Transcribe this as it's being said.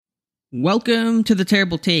Welcome to The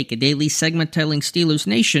Terrible Take, a daily segment telling Steelers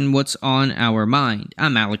Nation what's on our mind.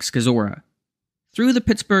 I'm Alex Kozora. Through the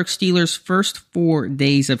Pittsburgh Steelers' first 4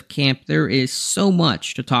 days of camp, there is so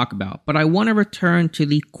much to talk about, but I want to return to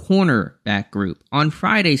the cornerback group. On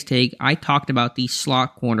Friday's take, I talked about the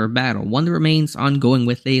slot corner battle, one that remains ongoing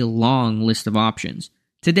with a long list of options.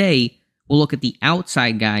 Today, we'll look at the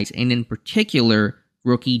outside guys, and in particular,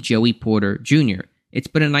 rookie Joey Porter Jr. It's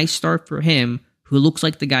been a nice start for him, who looks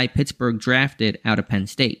like the guy Pittsburgh drafted out of Penn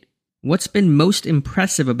State. What's been most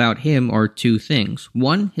impressive about him are 2 things.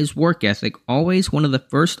 One, his work ethic, always one of the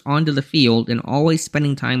first onto the field and always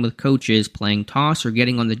spending time with coaches playing toss or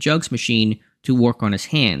getting on the jugs machine to work on his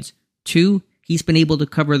hands. 2, he's been able to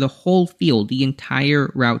cover the whole field, the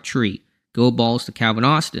entire route tree. Go balls to Calvin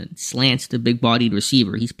Austin, slants to big-bodied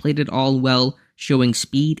receiver. He's played it all well, showing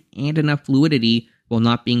speed and enough fluidity while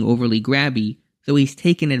not being overly grabby, though he's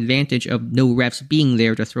taken advantage of no refs being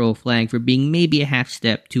there to throw a flag for being maybe a half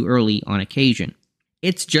step too early on occasion.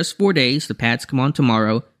 It's just 4 days, the pads come on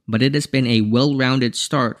tomorrow, but it has been a well-rounded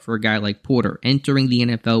start for a guy like Porter, entering the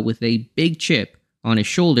NFL with a big chip on his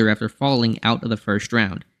shoulder after falling out of the first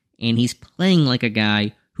round, and he's playing like a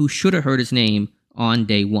guy who should have heard his name on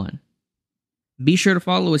day 1. Be sure to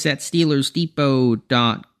follow us at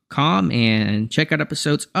SteelersDepot.com and check out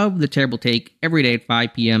episodes of The Terrible Take every day at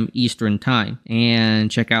 5 p.m. Eastern Time.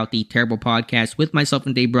 And check out The Terrible Podcast with myself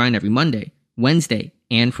and Dave Bryan every Monday, Wednesday,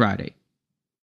 and Friday.